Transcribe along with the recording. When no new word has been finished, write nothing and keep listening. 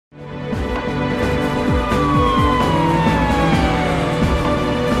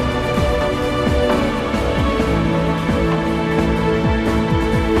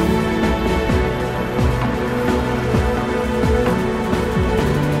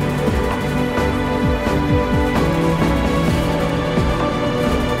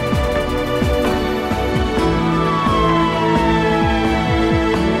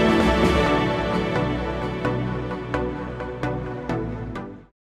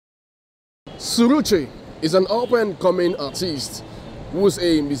Suruche is an up-and-coming artist whose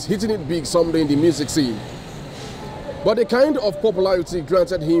aim is hitting it big someday in the music scene. But the kind of popularity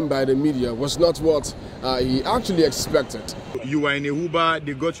granted him by the media was not what he actually expected. You were in a Uber,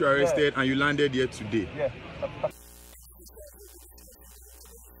 they got you arrested, and you landed here today. Yeah.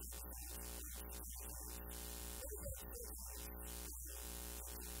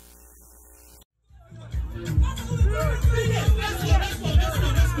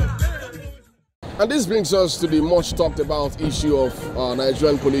 And this brings us to the much talked about issue of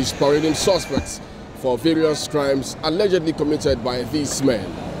Nigerian police parading suspects for various crimes allegedly committed by these men.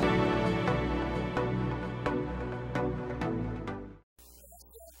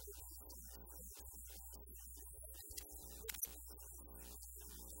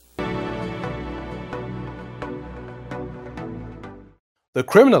 The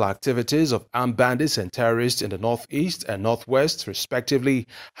criminal activities of armed bandits and terrorists in the northeast and northwest, respectively,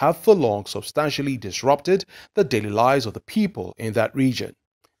 have for long substantially disrupted the daily lives of the people in that region.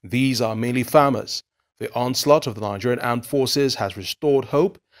 These are mainly farmers. The onslaught of the Nigerian armed forces has restored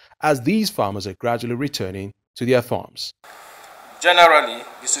hope as these farmers are gradually returning to their farms. Generally,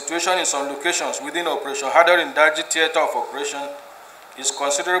 the situation in some locations within Operation Hadar in Daji theater of operation is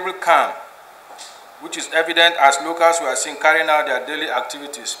considerably calm, which is evident as locals were seen carrying out their daily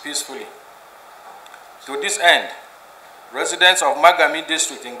activities peacefully. To this end, residents of Magami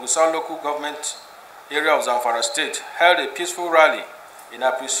district in Gusau local government area of Zamfara state held a peaceful rally in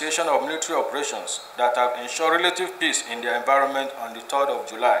appreciation of military operations that have ensured relative peace in their environment on the 3rd of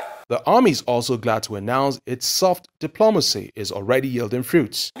July. The army is also glad to announce its soft diplomacy is already yielding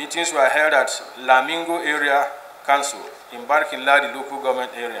fruits. Meetings were held at Lamingo Area Council in Barkinladi local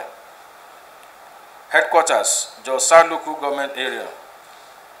government area. Headquarters, Josa local government area,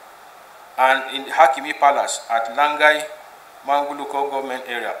 and in Hakimi Palace at Langai Mangu local government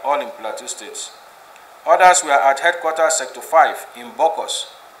area, all in Plateau states. Others were at headquarters Sector 5 in Bokos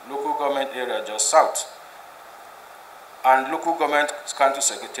local government area just south, and local government council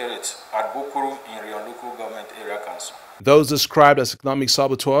secretariat at Bukuru in Rion local government area council. Those described as economic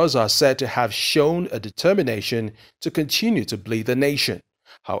saboteurs are said to have shown a determination to continue to bleed the nation.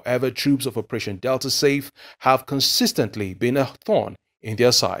 However, troops of Operation Delta Safe have consistently been a thorn in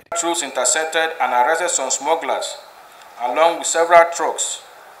their side. Troops intercepted and arrested some smugglers, along with several trucks,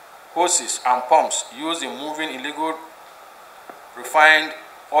 hoses, and pumps used in moving illegal refined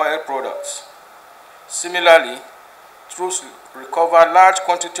oil products. Similarly, troops recovered large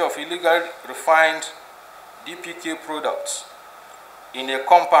quantity of illegal refined DPK products in a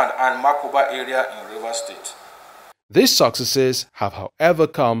compound and Makoba area in Rivers State. These successes have, however,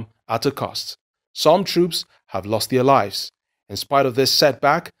 come at a cost. Some troops have lost their lives. In spite of this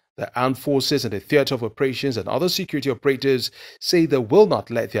setback, the armed forces and the theater of operations and other security operatives say they will not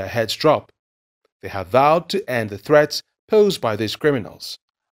let their heads drop. They have vowed to end the threats posed by these criminals.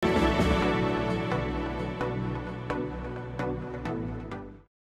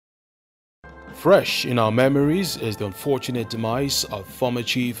 Fresh in our memories is the unfortunate demise of former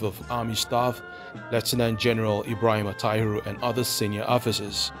Chief of Army Staff, Lieutenant General Ibrahim Atahiru and other senior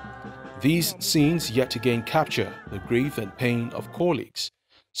officers. These scenes yet again capture the grief and pain of colleagues,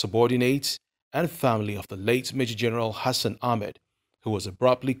 subordinates, and family of the late Major General Hassan Ahmed, who was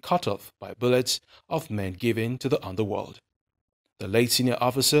abruptly cut off by bullets of men given to the underworld. The late senior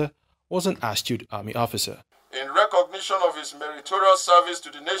officer was an astute army officer. In recognition of his meritorious service to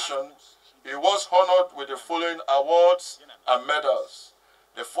the nation, he was honored with the following awards and medals: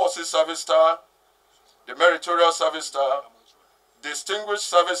 the Forces Service Star, the Meritorious Service Star, Distinguished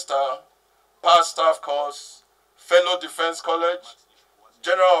Service Star, Past Staff Corps, Fellow Defense College,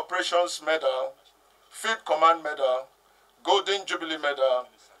 General Operations Medal, Field Command Medal, Golden Jubilee Medal,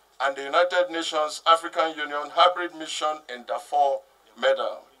 and the United Nations African Union Hybrid Mission in Darfur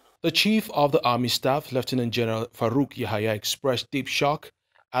Medal. The Chief of the Army Staff, Lieutenant General Farouk Yahaya, expressed deep shock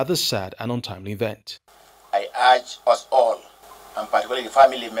at the sad and untimely event. I urge us all, and particularly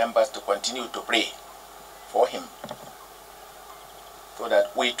family members, to continue to pray for him, so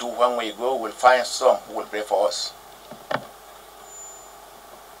that we too, when we go, will find some who will pray for us.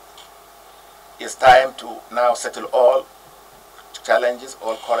 It's time to now settle all challenges,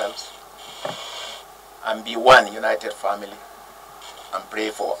 all quarrels, and be one united family, and pray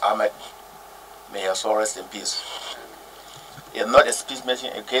for Ahmed. May your soul rest in peace. It's not a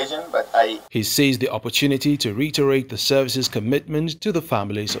speech-making occasion, but He seized the opportunity to reiterate the service's commitment to the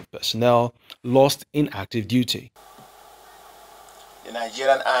families of personnel lost in active duty. The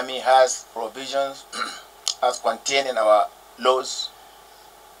Nigerian Army has provisions as contained in our laws.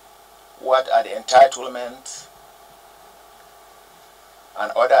 What are the entitlements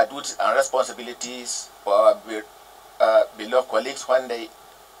and other duties and responsibilities for our beloved colleagues when they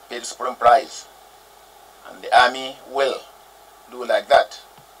pay the supreme price. And the Army will do like that,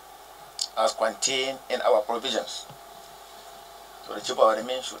 as contained in our provisions. So the Chief of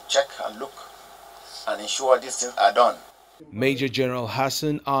Army should check and look and ensure these things are done. Major General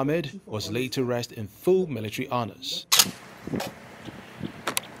Hassan Ahmed was laid to rest in full military honors.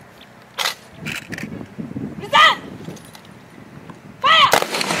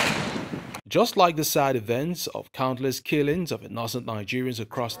 Just like the sad events of countless killings of innocent Nigerians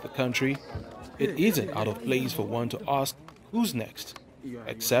across the country, it isn't out of place for one to ask who's next,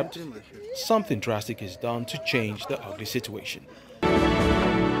 except something drastic is done to change the ugly situation.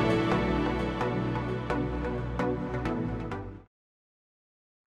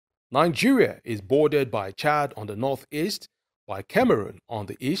 Nigeria is bordered by Chad on the northeast, by Cameroon on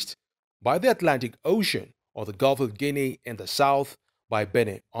the east, by the Atlantic Ocean or the Gulf of Guinea in the south, by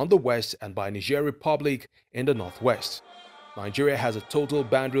Benin on the west, and by Niger Republic in the northwest. Nigeria has a total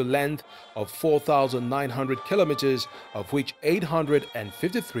boundary length of 4,900 kilometers, of which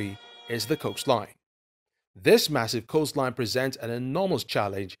 853 is the coastline. This massive coastline presents an enormous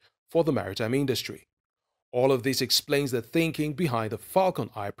challenge for the maritime industry. All of this explains the thinking behind the Falcon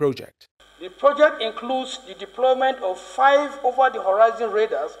Eye project. The project includes the deployment of 5 over-the-horizon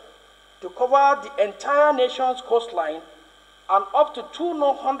radars to cover the entire nation's coastline and up to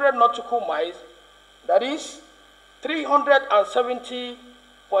 200 nautical miles, that is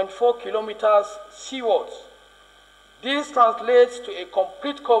 370.4 kilometers seawards. This translates to a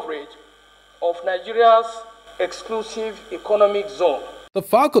complete coverage of Nigeria's exclusive economic zone. The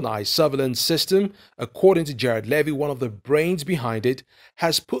Falcon Eye surveillance system, according to Jared Levy, one of the brains behind it,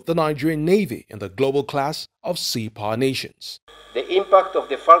 has put the Nigerian Navy in the global class of sea power nations. The impact of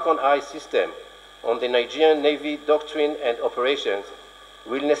the Falcon Eye system on the Nigerian Navy doctrine and operations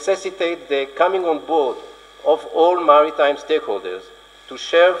will necessitate the coming on board of all maritime stakeholders to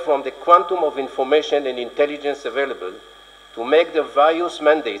share from the quantum of information and intelligence available to make the various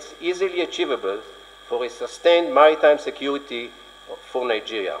mandates easily achievable for a sustained maritime security for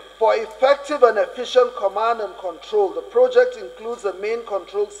Nigeria. For effective and efficient command and control, the project includes a main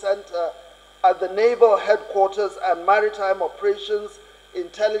control center at the Naval Headquarters and Maritime Operations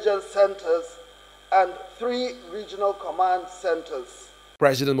Intelligence Centers and 3 regional command centers.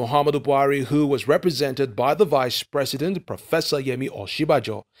 President Muhammadu Buhari, who was represented by the Vice President, Professor Yemi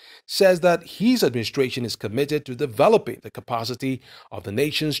Osinbajo, says that his administration is committed to developing the capacity of the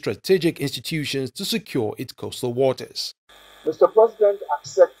nation's strategic institutions to secure its coastal waters. Mr. President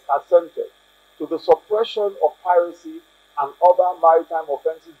assented to the suppression of piracy and other maritime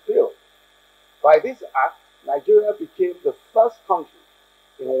offences bill. By this act, Nigeria became the first country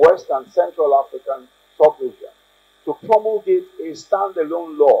in West and Central African sub-region to promulgate a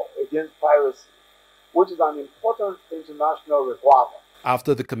standalone law against piracy, which is an important international requirement.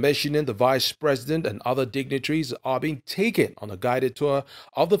 After the commissioning, the Vice President and other dignitaries are being taken on a guided tour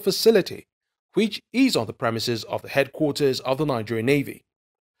of the facility, which is on the premises of the headquarters of the Nigerian Navy.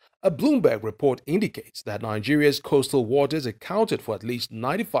 A Bloomberg report indicates that Nigeria's coastal waters accounted for at least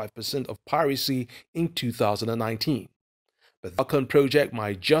 95% of piracy in 2019. But the Falcon project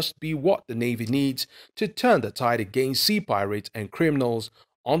might just be what the Navy needs to turn the tide against sea pirates and criminals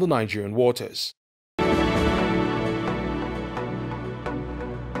on the Nigerian waters.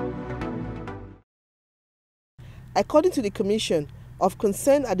 According to the Commission, of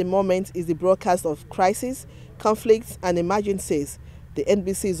concern at the moment is the broadcast of crises, conflicts and emergencies. The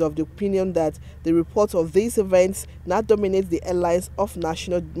NBC is of the opinion that the report of these events now dominates the headlines of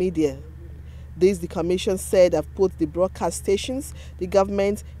national media. This, the Commission said, have put the broadcast stations, the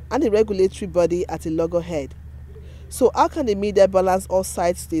government and the regulatory body at a loggerhead. So how can the media balance all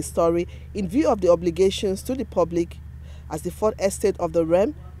sides to the story in view of the obligations to the public as the fourth estate of the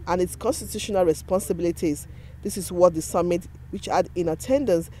realm and its constitutional responsibilities? This is what the summit, which had in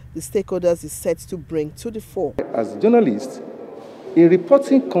attendance the stakeholders, is set to bring to the fore. As journalists, in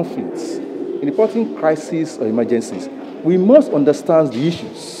reporting conflicts, in reporting crises or emergencies, we must understand the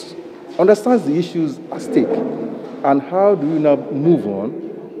issues at stake, and how do we now move on,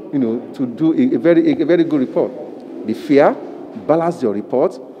 to do a very good report. Be fair, balance your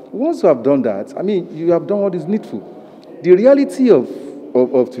report. Once you have done that, you have done what is needful. The reality of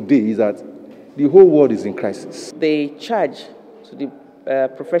today is that the whole world is in crisis. They charge to the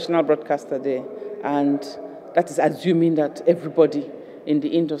professional broadcaster there, and that is assuming that everybody in the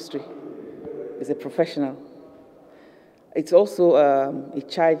industry is a professional. It's also a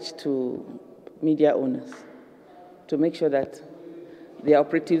charge to media owners to make sure that the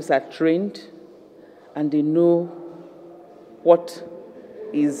operatives are trained and they know what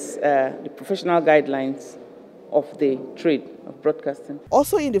is the professional guidelines of the trade of broadcasting.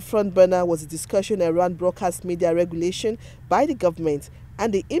 Also in the front burner was a discussion around broadcast media regulation by the government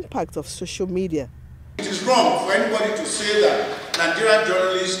and the impact of social media. It is wrong for anybody to say that Nigerian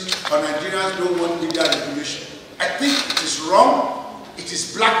journalists or Nigerians don't want media regulation. I think it is wrong, it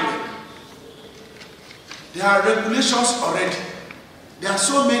is blackmail. There are regulations already. There are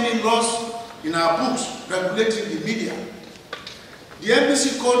so many laws in our books regulating the media. The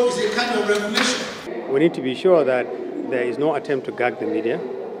NBC code is a kind of regulation. We need to be sure that there is no attempt to gag the media.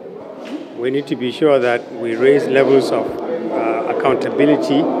 We need to be sure that we raise levels of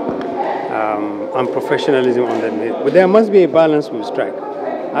accountability and professionalism on that media. But there must be a balance we strike.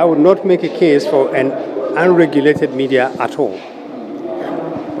 I would not make a case for an unregulated media at all.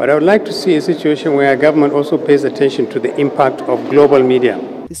 But I would like to see a situation where our government also pays attention to the impact of global media.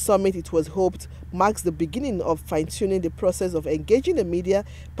 The summit, it was hoped, marks the beginning of fine-tuning the process of engaging the media,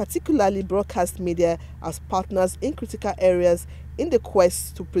 particularly broadcast media, as partners in critical areas in the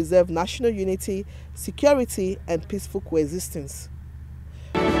quest to preserve national unity, security, and peaceful coexistence.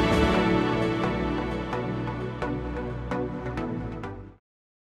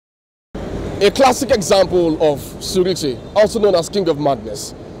 A classic example of Suriti, also known as King of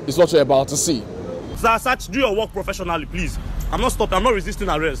Madness, is what you're about to see. Sir, do your work professionally, please. I'm not stopping, I'm not resisting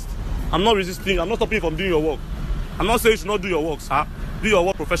arrest. I'm not resisting, I'm not stopping you from doing your work. I'm not saying you should not do your work, sir. Do your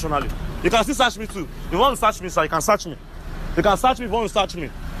work professionally. You can still search me too. If you want to search me, sir, you can search me. You can search me if you want to search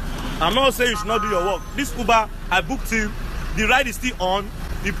me. I'm not saying you should not do your work. This Uber, I booked him, the ride is still on,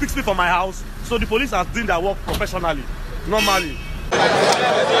 he picks me from my house, so the police are doing their work professionally, normally.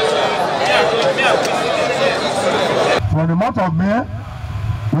 For the month of May,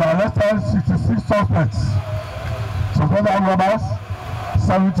 we arrested 66 suspects, suspected robbers,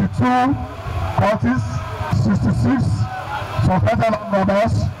 72 cultists, 66 suspected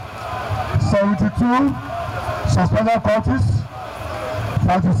robbers, 72 suspected cultists,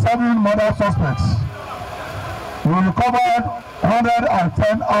 47 murder suspects. We recovered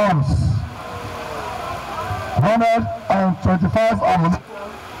 110 arms, 125 arms.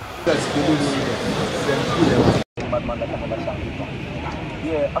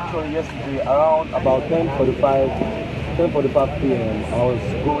 Yeah, actually yesterday around about 10:45 p.m. I was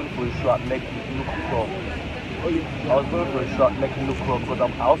going for a show at Lekki Club. Because I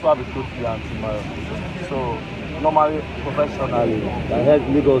also have a show today and tomorrow. So normally, professionally, I heard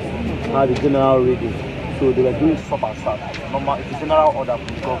Lagos had a general rating. So they were doing stop and start. Normal, it's a general order from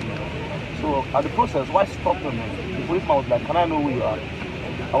the government. So at the process, why stop them? The policeman was like, "Can I know who you are?"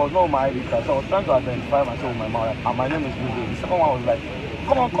 I was not on my ID card, so I was trying to identify myself with my mouth, and my name is Lugo. The second one was like,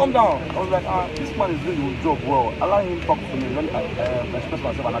 "Come on, calm down." I was like, this man is doing his job well. Allow him to talk to me. Let me express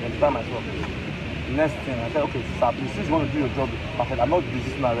myself and identify myself. The next thing, I said, "Okay, sir, please, since you want to do your job," I said, "I'm not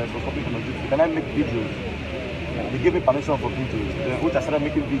resisting arrest or stopping from the duty. Can I make videos?" They gave me permission for videos, which I started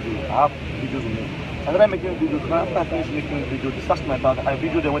making videos. I have videos with me. I started making videos. After I finished making videos, they searched my bag. I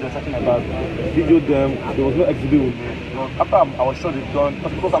videoed them when they were searching my bag. Videoed them. There was no exhibit with me. After I was sure they've done,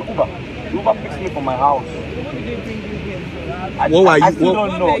 because I'm Uber. The Uber picks me from my house. What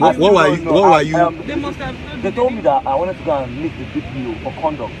were you? They told me that I wanted to go and meet the DPO for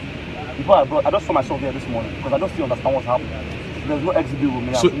conduct. Before I just saw myself there this morning because I don't still understand what's happening. There's no exhibit with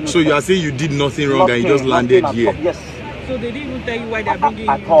me. So you are saying you did nothing wrong and you just landed here? Yes. So they didn't even tell you why they're bringing you?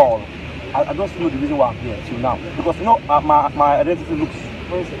 At all. I don't know the reason why I'm here till now. Because you know my identity looks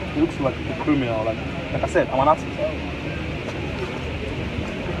like a criminal. Like I said, I'm an artist.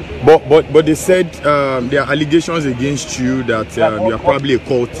 But they said there are allegations against you that you are probably a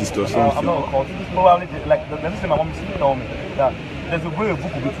cultist or something. I'm not a cultist. Probably like there's this thing my mom used to tell me that there's a way a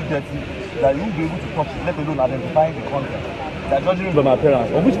book will be too dirty that you won't be able to touch it, let alone identifying the content. They're judging me by my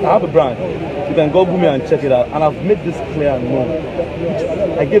parents, of which I have a brand. You can Google me and check it out. And I've made this clear and known.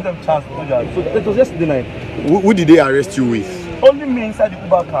 I gave them a chance to do that. So it was yesterday night. Who did they arrest you with? Only me inside the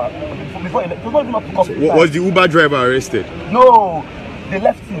Uber car. Before was the Uber driver arrested? No, they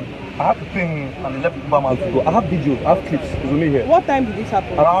left him. I had to pay him and they left the Uber man to go. I have videos, I have clips. It's with me here. What time did this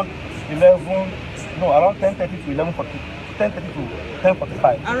happen? Around 10:30 to 11:40. 10:30 to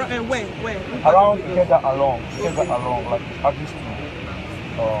 10:45. Where? Around Ikeda along, like artist.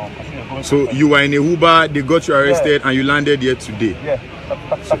 So you were in a Uber, they got you arrested, and you landed here today. Yeah,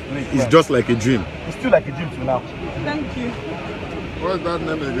 that's late. It's just like a dream. It's still like a dream till now. Thank you. What's that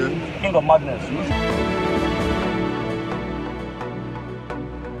name again? King of Madness.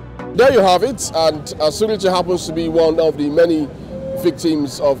 There you have it, and Suriti happens to be one of the many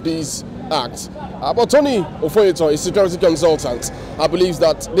victims of these acts. But Tony Ofoyeto, a security consultant, believes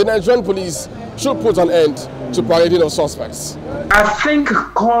that the Nigerian police should put an end to parading of suspects? I think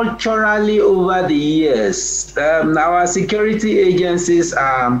culturally over the years, our security agencies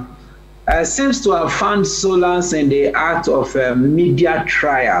seems to have found solace in the act of media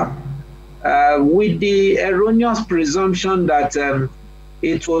trial, with the erroneous presumption that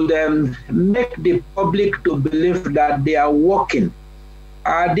it will make the public to believe that they are working.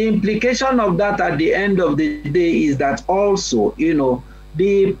 The implication of that at the end of the day is that also,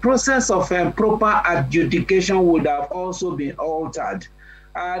 the process of proper adjudication would have also been altered.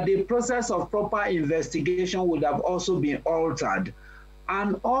 The process of proper investigation would have also been altered.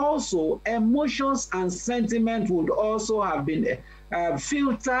 And also, emotions and sentiment would also have been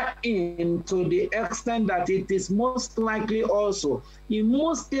filtered in to the extent that it is most likely also, in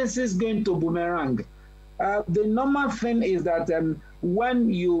most cases, going to boomerang. The normal thing is that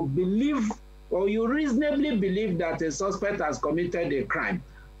when you believe or you reasonably believe that a suspect has committed a crime,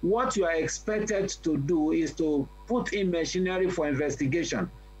 what you are expected to do is to put in machinery for investigation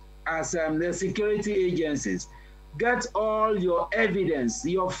as the security agencies. Get all your evidence,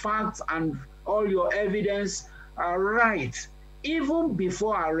 your facts and all your evidence right, even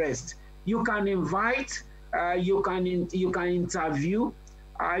before arrest. You can invite, you can interview,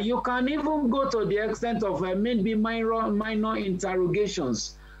 you can even go to the extent of maybe minor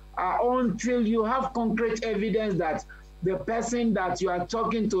interrogations until you have concrete evidence that the person that you are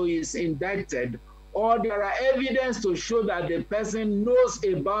talking to is indicted, or there are evidence to show that the person knows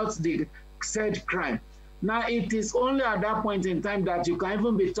about the said crime. Now, it is only at that point in time that you can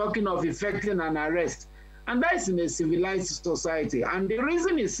even be talking of effecting an arrest. And that is in a civilized society. And the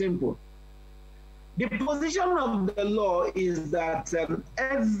reason is simple. The position of the law is that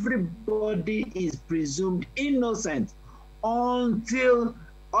everybody is presumed innocent until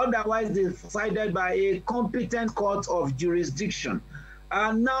otherwise decided by a competent court of jurisdiction.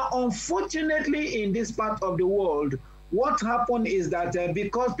 And now, unfortunately, in this part of the world, what happened is that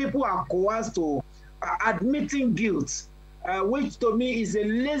because people are coerced to admitting guilt, which to me is a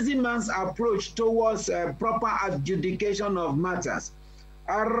lazy man's approach towards proper adjudication of matters.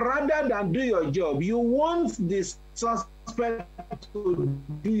 Rather than do your job, you want the suspect to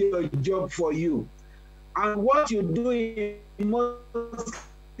do your job for you. And what you do in most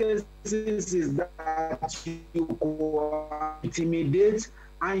cases is that you intimidate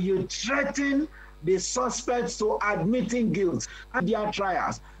and you threaten the suspects to admitting guilt at their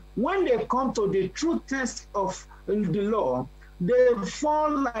trials. When they come to the true test of the law, they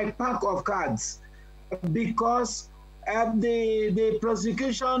fall like pack of cards because the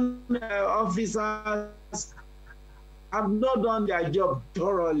prosecution officers have not done their job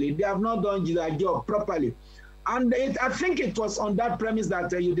thoroughly. They have not done their job properly. And I think it was on that premise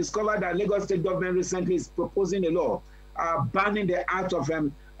that you discovered that Lagos State government recently is proposing a law banning the act of,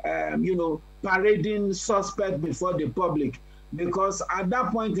 parading suspects before the public. Because at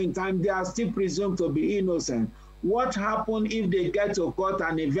that point in time, they are still presumed to be innocent. What happens if they get to court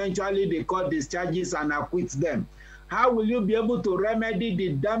and eventually the court discharges and acquits them? How will you be able to remedy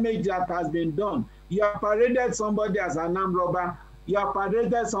the damage that has been done? You have paraded somebody as an armed robber, you have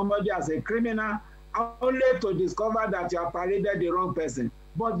paraded somebody as a criminal, only to discover that you have paraded the wrong person.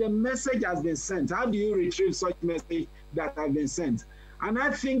 But the message has been sent. How do you retrieve such message that has been sent? And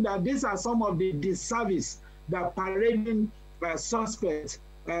I think that these are some of the disservice that parading suspects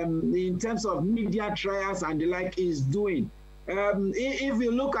in terms of media trials and the like is doing. If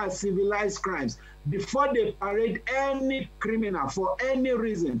you look at civilized crimes, before they parade any criminal for any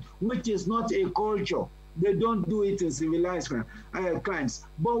reason, which is not a culture, they don't do it in civilized crimes.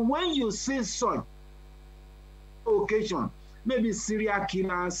 But when you see such occasion, maybe serial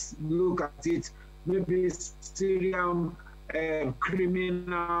killers look at it, maybe serial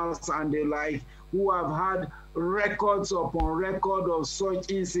criminals and the like, who have had records upon record of such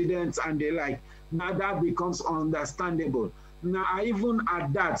incidents and the like, now that becomes understandable. Now, even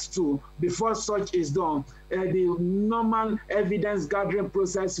at that too, before such is done, the normal evidence gathering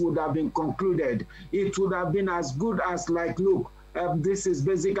process would have been concluded. It would have been as good as like, look, this is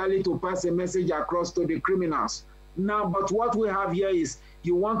basically to pass a message across to the criminals. Now, but what we have here is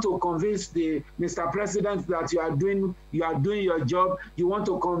you want to convince the Mr. President that you are doing your job. You want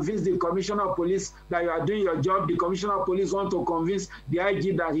to convince the Commissioner of Police that you are doing your job. The Commissioner of Police want to convince the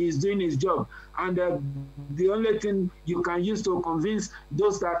IG that he is doing his job. And the only thing you can use to convince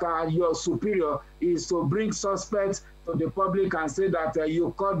those that are your superior is to bring suspects to the public and say that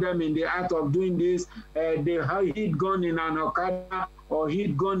you caught them in the act of doing this. They hid gun in an Okada or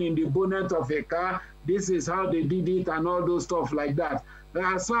hid gun in the bonnet of a car. This is how they did it and all those stuff like that. But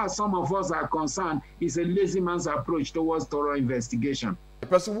as far as some of us are concerned, it's a lazy man's approach towards thorough investigation. The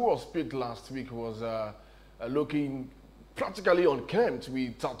person who was picked last week was looking practically unkempt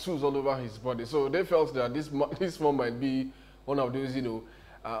with tattoos all over his body. So they felt that this one might be one of those, you know,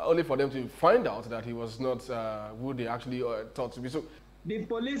 only for them to find out that he was not who they actually thought to be. So the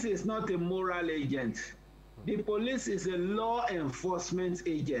police is not a moral agent. The police is a law enforcement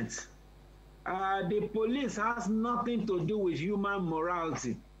agent. The police has nothing to do with human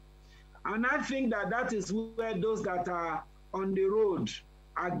morality. And I think that that is where those that are on the road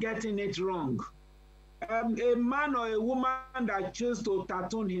are getting it wrong. A man or a woman that chose to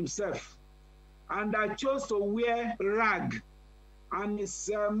tattoo himself and that chose to wear rag and is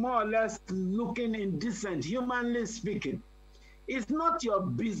more or less looking indecent, humanly speaking, it's not your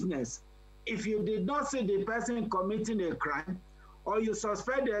business. If you did not see the person committing a crime, or you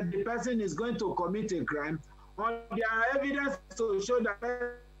suspect that the person is going to commit a crime, or there are evidence to show that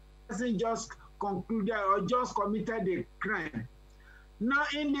the person just concluded or just committed a crime. Now,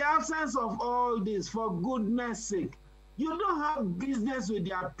 in the absence of all this, for goodness sake, you don't have business with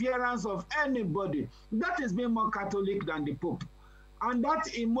the appearance of anybody. That is being more Catholic than the Pope. And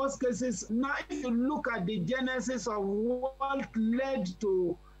that in most cases, now if you look at the genesis of what led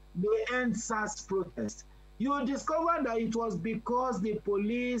to the EndSARS protest, you discover that it was because the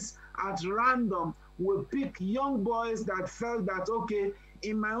police at random will pick young boys that felt that, okay,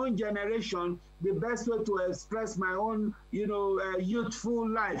 in my own generation, the best way to express my own, youthful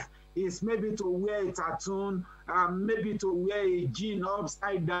life is maybe to wear a tattoo, maybe to wear a jean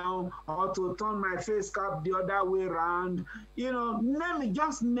upside down, or to turn my face cap the other way around. Name it,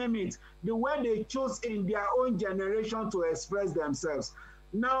 just name it, the way they chose in their own generation to express themselves.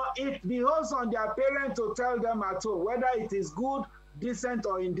 Now, it behoves on their parents to tell them at all whether it is good, decent,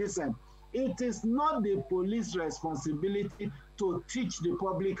 or indecent. It is not the police responsibility to teach the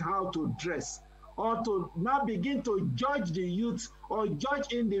public how to dress, or to now begin to judge the youth or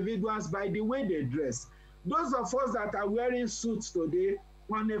judge individuals by the way they dress. Those of us that are wearing suits today,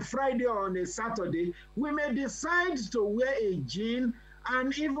 on a Friday or on a Saturday, we may decide to wear a jean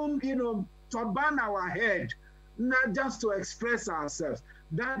and even, turban our head, not just to express ourselves.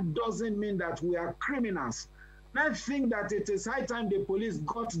 That doesn't mean that we are criminals. I think that it is high time the police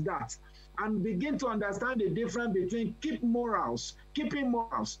got that and begin to understand the difference between keeping morals,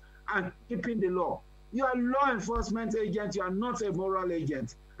 and keeping the law. You are a law enforcement agent, you are not a moral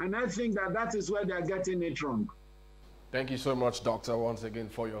agent. And I think that that is where they are getting it wrong. Thank you so much, Doctor, once again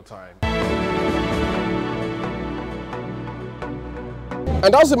for your time.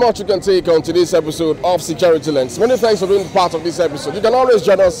 And that's the much you can take on today's episode of Security Lens. Many thanks for being part of this episode. You can always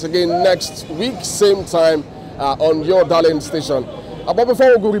join us again next week, same time, on your darling station. But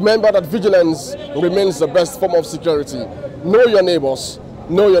before we go, remember that vigilance remains the best form of security. Know your neighbors,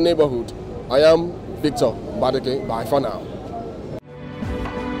 know your neighborhood. I am Victor Badeke. Bye for now.